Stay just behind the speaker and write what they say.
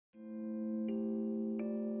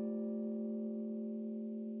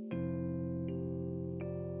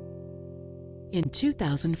In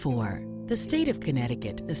 2004, the state of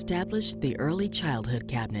Connecticut established the Early Childhood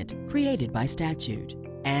Cabinet created by statute,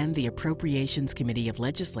 and the Appropriations Committee of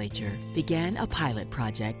Legislature began a pilot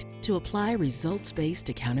project to apply results-based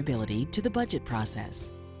accountability to the budget process.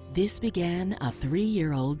 This began a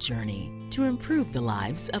 3-year-old journey to improve the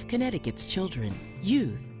lives of Connecticut's children,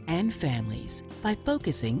 youth, and families by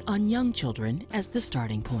focusing on young children as the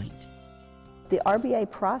starting point. The RBA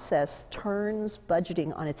process turns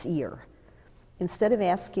budgeting on its ear. Instead of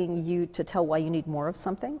asking you to tell why you need more of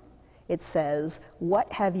something, it says,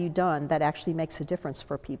 what have you done that actually makes a difference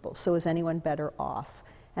for people? So is anyone better off?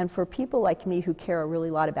 And for people like me who care a really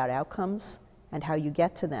lot about outcomes and how you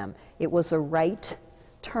get to them, it was a right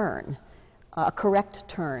turn, a correct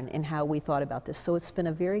turn in how we thought about this. So it's been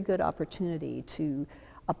a very good opportunity to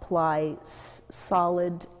apply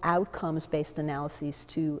solid outcomes-based analyses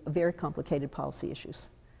to very complicated policy issues.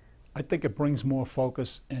 I think it brings more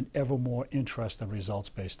focus and ever more interest in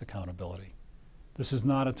results-based accountability. This is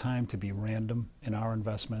not a time to be random in our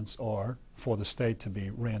investments or for the state to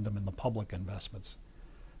be random in the public investments.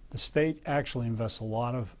 The state actually invests a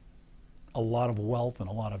lot of wealth and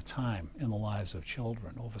a lot of time in the lives of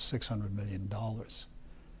children, over $600 million.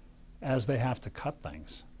 As they have to cut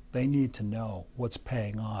things, they need to know what's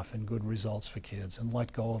paying off and good results for kids and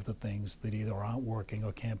let go of the things that either aren't working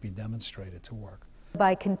or can't be demonstrated to work.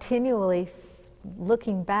 By continually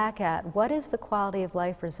looking back at what is the quality of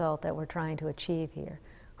life result that we're trying to achieve here?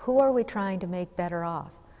 Who are we trying to make better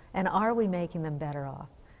off? And are we making them better off?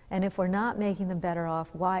 And if we're not making them better off,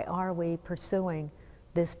 why are we pursuing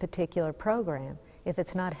this particular program if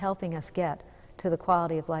it's not helping us get to the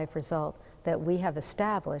quality of life result that we have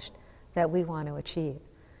established that we want to achieve?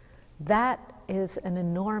 That is an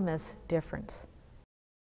enormous difference.